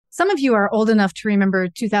Some of you are old enough to remember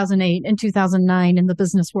 2008 and 2009 in the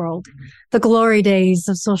business world, the glory days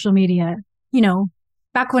of social media. You know,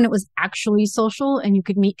 back when it was actually social and you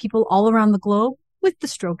could meet people all around the globe with the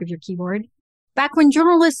stroke of your keyboard. Back when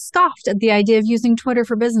journalists scoffed at the idea of using Twitter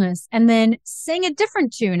for business and then sang a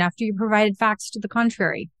different tune after you provided facts to the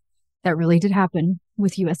contrary. That really did happen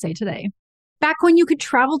with USA Today. Back when you could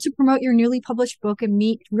travel to promote your newly published book and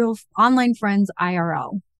meet real online friends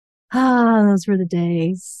IRL. Ah, those were the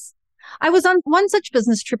days. I was on one such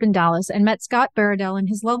business trip in Dallas and met Scott Baradell and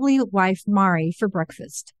his lovely wife, Mari, for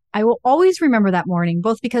breakfast. I will always remember that morning,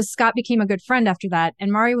 both because Scott became a good friend after that, and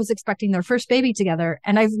Mari was expecting their first baby together,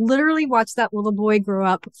 and I've literally watched that little boy grow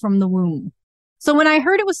up from the womb. So when I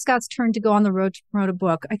heard it was Scott's turn to go on the road to promote a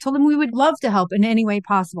book, I told him we would love to help in any way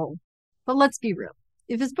possible. But let's be real.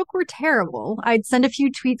 If his book were terrible, I'd send a few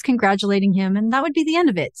tweets congratulating him, and that would be the end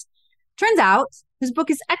of it. Turns out, his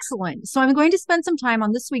book is excellent, so I'm going to spend some time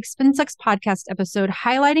on this week's SpinSucks podcast episode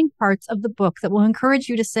highlighting parts of the book that will encourage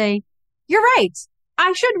you to say, "You're right,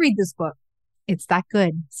 I should read this book." It's that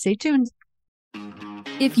good. Stay tuned.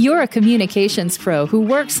 If you're a communications pro who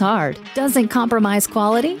works hard, doesn't compromise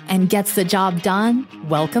quality, and gets the job done,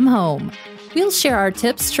 welcome home. We'll share our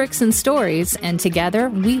tips, tricks, and stories, and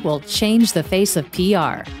together we will change the face of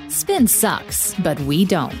PR. Spin sucks, but we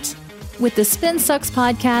don't. With the SpinSucks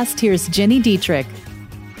podcast, here's Ginny Dietrich.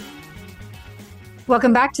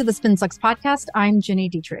 Welcome back to the SpinSucks podcast. I'm Ginny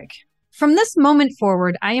Dietrich. From this moment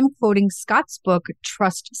forward, I am quoting Scott's book,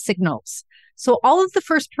 Trust Signals. So all of the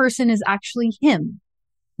first person is actually him,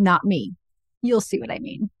 not me. You'll see what I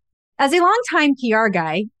mean. As a longtime PR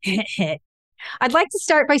guy, I'd like to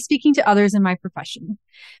start by speaking to others in my profession.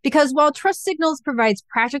 Because while Trust Signals provides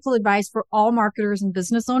practical advice for all marketers and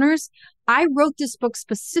business owners, I wrote this book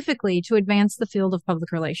specifically to advance the field of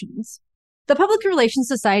public relations. The Public Relations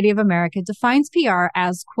Society of America defines PR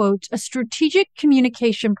as, quote, a strategic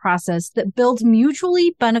communication process that builds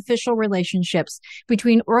mutually beneficial relationships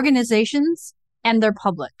between organizations and their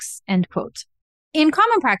publics, end quote. In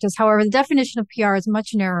common practice, however, the definition of PR is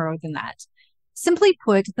much narrower than that. Simply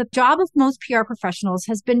put, the job of most PR professionals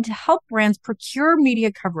has been to help brands procure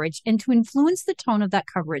media coverage and to influence the tone of that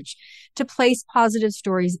coverage to place positive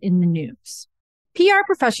stories in the news. PR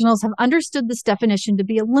professionals have understood this definition to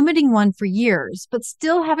be a limiting one for years, but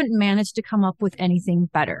still haven't managed to come up with anything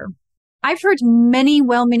better. I've heard many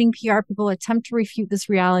well-meaning PR people attempt to refute this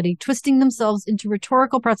reality, twisting themselves into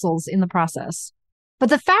rhetorical pretzels in the process. But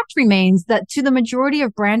the fact remains that to the majority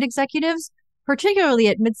of brand executives, particularly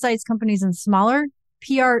at mid-sized companies and smaller,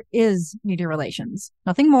 PR is media relations.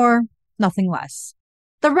 Nothing more, nothing less.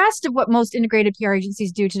 The rest of what most integrated PR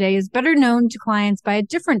agencies do today is better known to clients by a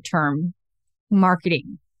different term,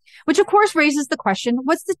 marketing. Which of course raises the question,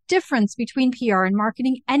 what's the difference between PR and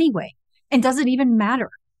marketing anyway? And does it even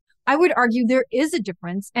matter? I would argue there is a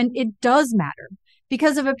difference, and it does matter.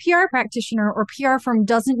 Because if a PR practitioner or PR firm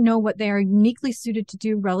doesn't know what they are uniquely suited to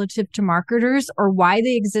do relative to marketers or why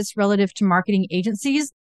they exist relative to marketing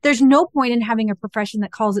agencies, there's no point in having a profession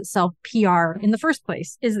that calls itself PR in the first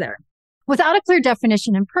place, is there? Without a clear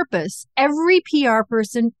definition and purpose, every PR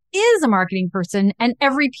person is a marketing person and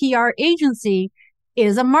every PR agency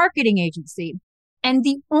is a marketing agency. And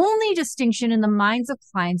the only distinction in the minds of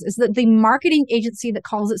clients is that the marketing agency that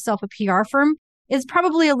calls itself a PR firm is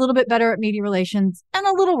probably a little bit better at media relations and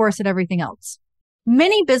a little worse at everything else.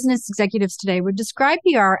 Many business executives today would describe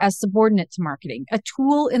PR as subordinate to marketing, a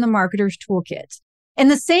tool in the marketer's toolkit. In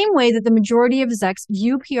the same way that the majority of execs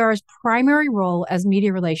view PR's primary role as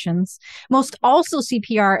media relations, most also see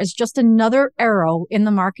PR as just another arrow in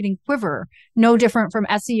the marketing quiver, no different from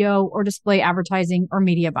SEO or display advertising or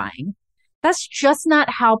media buying. That's just not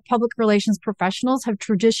how public relations professionals have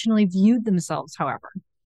traditionally viewed themselves, however.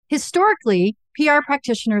 Historically, PR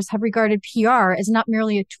practitioners have regarded PR as not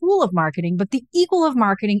merely a tool of marketing, but the equal of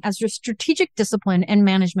marketing as their strategic discipline and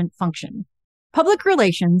management function. Public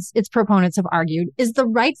relations, its proponents have argued, is the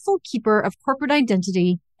rightful keeper of corporate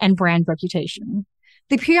identity and brand reputation.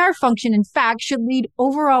 The PR function, in fact, should lead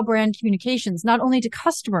overall brand communications, not only to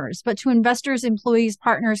customers, but to investors, employees,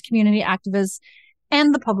 partners, community activists,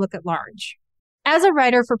 and the public at large. As a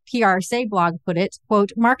writer for PR Say blog put it,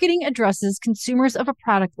 quote, marketing addresses consumers of a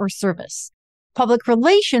product or service. Public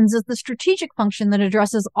relations is the strategic function that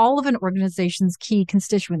addresses all of an organization's key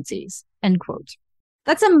constituencies, end quote.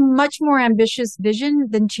 That's a much more ambitious vision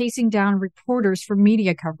than chasing down reporters for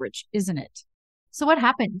media coverage, isn't it? So what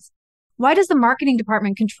happens? Why does the marketing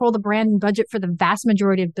department control the brand and budget for the vast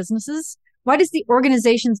majority of businesses? Why does the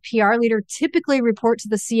organization's PR leader typically report to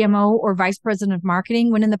the CMO or vice president of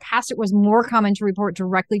marketing when in the past it was more common to report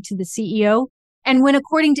directly to the CEO? And when,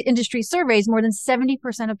 according to industry surveys, more than 70%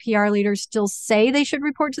 of PR leaders still say they should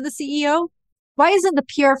report to the CEO, why isn't the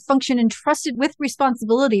PR function entrusted with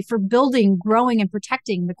responsibility for building, growing, and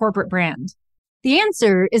protecting the corporate brand? The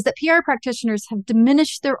answer is that PR practitioners have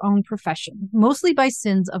diminished their own profession, mostly by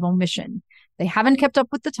sins of omission. They haven't kept up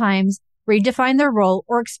with the times, redefined their role,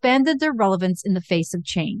 or expanded their relevance in the face of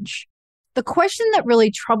change. The question that really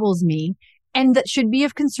troubles me, and that should be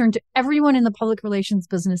of concern to everyone in the public relations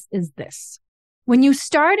business, is this. When you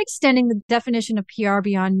start extending the definition of PR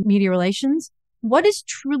beyond media relations, what is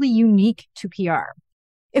truly unique to PR?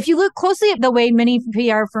 If you look closely at the way many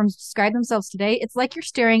PR firms describe themselves today, it's like you're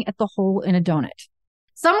staring at the hole in a donut.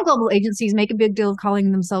 Some global agencies make a big deal of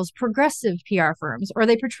calling themselves progressive PR firms, or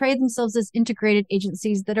they portray themselves as integrated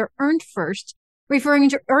agencies that are earned first, referring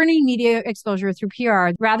to earning media exposure through PR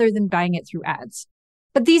rather than buying it through ads.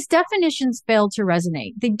 But these definitions fail to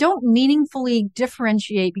resonate. They don't meaningfully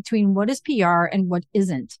differentiate between what is PR and what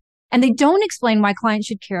isn't. And they don't explain why clients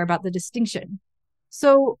should care about the distinction.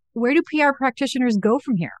 So where do PR practitioners go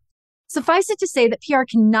from here? Suffice it to say that PR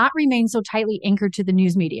cannot remain so tightly anchored to the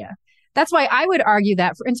news media. That's why I would argue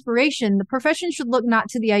that for inspiration, the profession should look not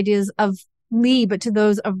to the ideas of Lee, but to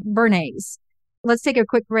those of Bernays. Let's take a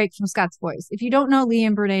quick break from Scott's Voice. If you don't know Lee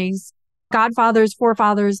and Bernays, godfathers,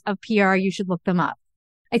 forefathers of PR, you should look them up.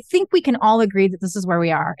 I think we can all agree that this is where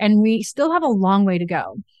we are, and we still have a long way to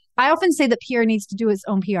go. I often say that PR needs to do its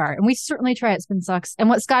own PR, and we certainly try at SpinSucks. And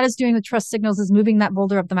what Scott is doing with Trust Signals is moving that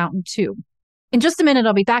boulder up the mountain too. In just a minute,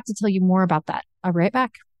 I'll be back to tell you more about that. I'll be right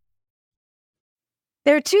back.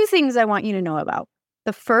 There are two things I want you to know about.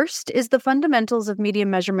 The first is the Fundamentals of Media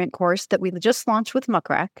Measurement course that we just launched with Muck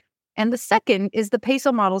Rack, and the second is the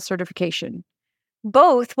PESO Model certification.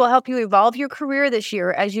 Both will help you evolve your career this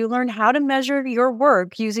year as you learn how to measure your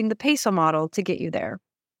work using the PESO model to get you there.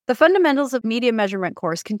 The Fundamentals of Media Measurement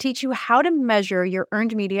course can teach you how to measure your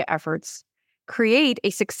earned media efforts, create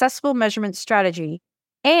a successful measurement strategy,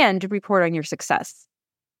 and report on your success.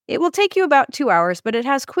 It will take you about 2 hours, but it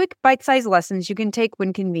has quick, bite-sized lessons you can take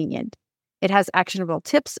when convenient. It has actionable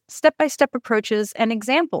tips, step-by-step approaches, and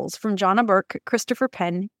examples from Jonna Burke, Christopher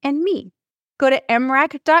Penn, and me. Go to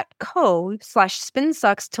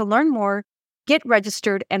mrac.co/spinsucks to learn more, get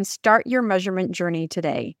registered, and start your measurement journey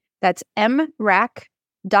today. That's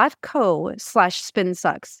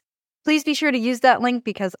mrac.co/spinsucks. Please be sure to use that link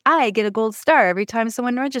because I get a gold star every time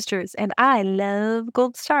someone registers, and I love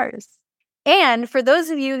gold stars. And for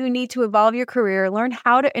those of you who need to evolve your career, learn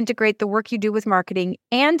how to integrate the work you do with marketing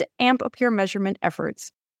and amp up your measurement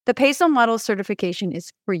efforts, the PESO Model certification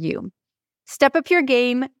is for you. Step up your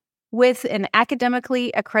game with an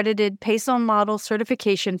academically accredited PESO Model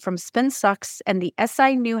certification from SpinSucks and the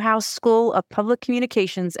SI Newhouse School of Public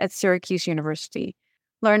Communications at Syracuse University.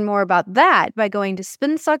 Learn more about that by going to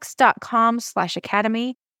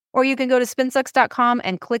spinsucks.com/academy, or you can go to spinsucks.com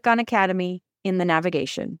and click on Academy in the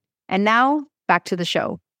navigation. And now, back to the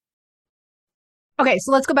show. Okay,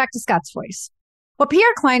 so let's go back to Scott's Voice. What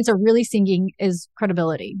PR clients are really seeking is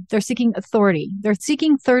credibility. They're seeking authority. They're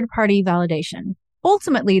seeking third-party validation.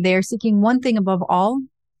 Ultimately, they are seeking one thing above all,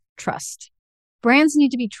 trust. Brands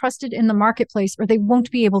need to be trusted in the marketplace or they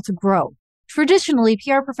won't be able to grow. Traditionally,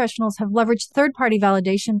 PR professionals have leveraged third-party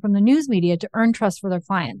validation from the news media to earn trust for their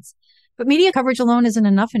clients. But media coverage alone isn't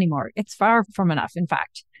enough anymore. It's far from enough, in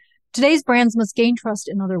fact. Today's brands must gain trust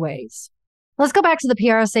in other ways. Let's go back to the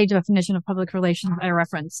PRSA definition of public relations I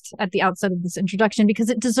referenced at the outset of this introduction because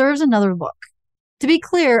it deserves another look. To be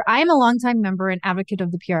clear, I am a longtime member and advocate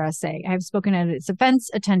of the PRSA. I have spoken at its events,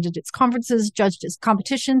 attended its conferences, judged its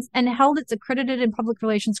competitions, and held its accredited and public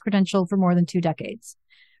relations credential for more than 2 decades.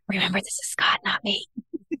 Remember, this is Scott, not me.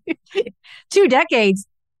 2 decades?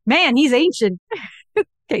 Man, he's ancient.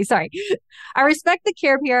 Okay, sorry. I respect the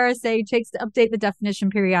care PRSA takes to update the definition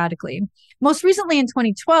periodically. Most recently in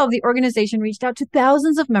 2012, the organization reached out to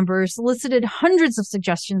thousands of members, solicited hundreds of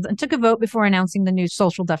suggestions, and took a vote before announcing the new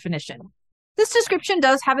social definition. This description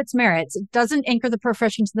does have its merits. It doesn't anchor the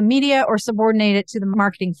profession to the media or subordinate it to the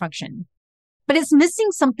marketing function. But it's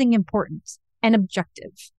missing something important and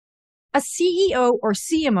objective. A CEO or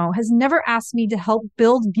CMO has never asked me to help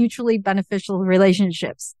build mutually beneficial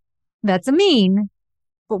relationships. That's a mean,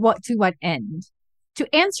 but to what end?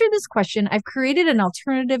 To answer this question, I've created an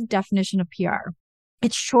alternative definition of PR.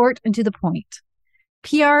 It's short and to the point.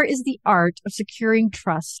 PR is the art of securing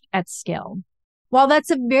trust at scale. While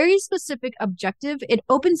that's a very specific objective, it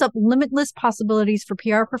opens up limitless possibilities for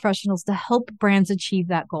PR professionals to help brands achieve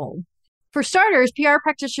that goal. For starters, PR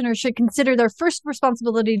practitioners should consider their first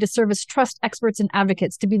responsibility to serve as trust experts and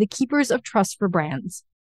advocates to be the keepers of trust for brands.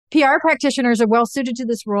 PR practitioners are well suited to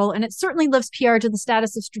this role, and it certainly lifts PR to the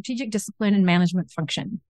status of strategic discipline and management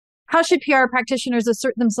function. How should PR practitioners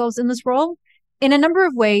assert themselves in this role? In a number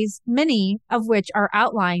of ways, many of which are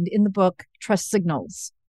outlined in the book Trust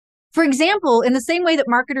Signals. For example, in the same way that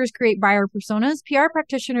marketers create buyer personas, PR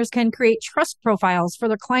practitioners can create trust profiles for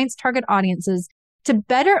their clients' target audiences to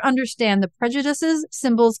better understand the prejudices,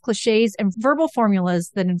 symbols, cliches, and verbal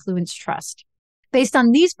formulas that influence trust. Based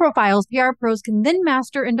on these profiles, PR pros can then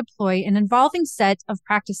master and deploy an evolving set of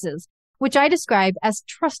practices, which I describe as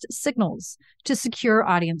trust signals, to secure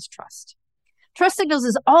audience trust. Trust Signals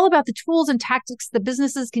is all about the tools and tactics that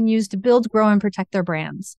businesses can use to build, grow, and protect their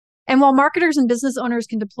brands. And while marketers and business owners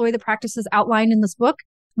can deploy the practices outlined in this book,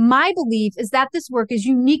 my belief is that this work is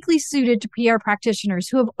uniquely suited to PR practitioners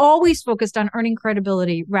who have always focused on earning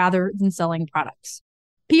credibility rather than selling products.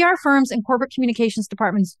 PR firms and corporate communications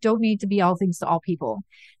departments don't need to be all things to all people.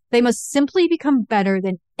 They must simply become better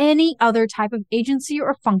than any other type of agency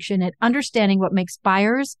or function at understanding what makes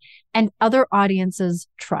buyers and other audiences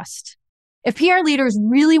trust. If PR leaders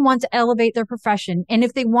really want to elevate their profession, and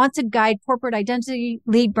if they want to guide corporate identity,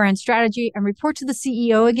 lead brand strategy, and report to the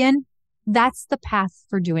CEO again, that's the path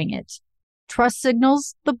for doing it. Trust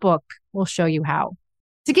Signals, the book, will show you how.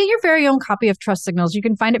 To get your very own copy of Trust Signals, you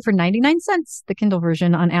can find it for 99 cents, the Kindle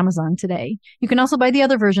version, on Amazon today. You can also buy the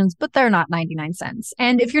other versions, but they're not 99 cents.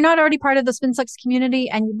 And if you're not already part of the SpinSucks community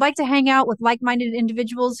and you'd like to hang out with like-minded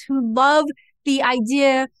individuals who love the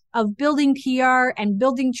idea of building PR and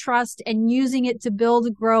building trust and using it to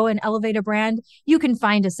build, grow, and elevate a brand, you can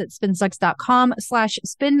find us at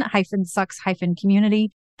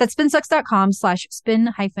spinsucks.com/spin-sucks-community. That's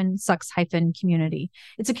spinsucks.com/spin-sucks-community.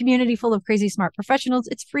 It's a community full of crazy smart professionals.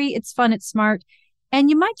 It's free, it's fun, it's smart, and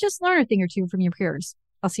you might just learn a thing or two from your peers.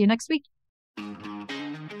 I'll see you next week.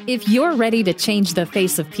 If you're ready to change the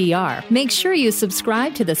face of PR, make sure you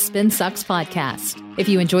subscribe to the SpinSucks podcast. If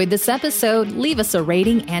you enjoyed this episode, leave us a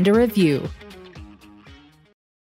rating and a review.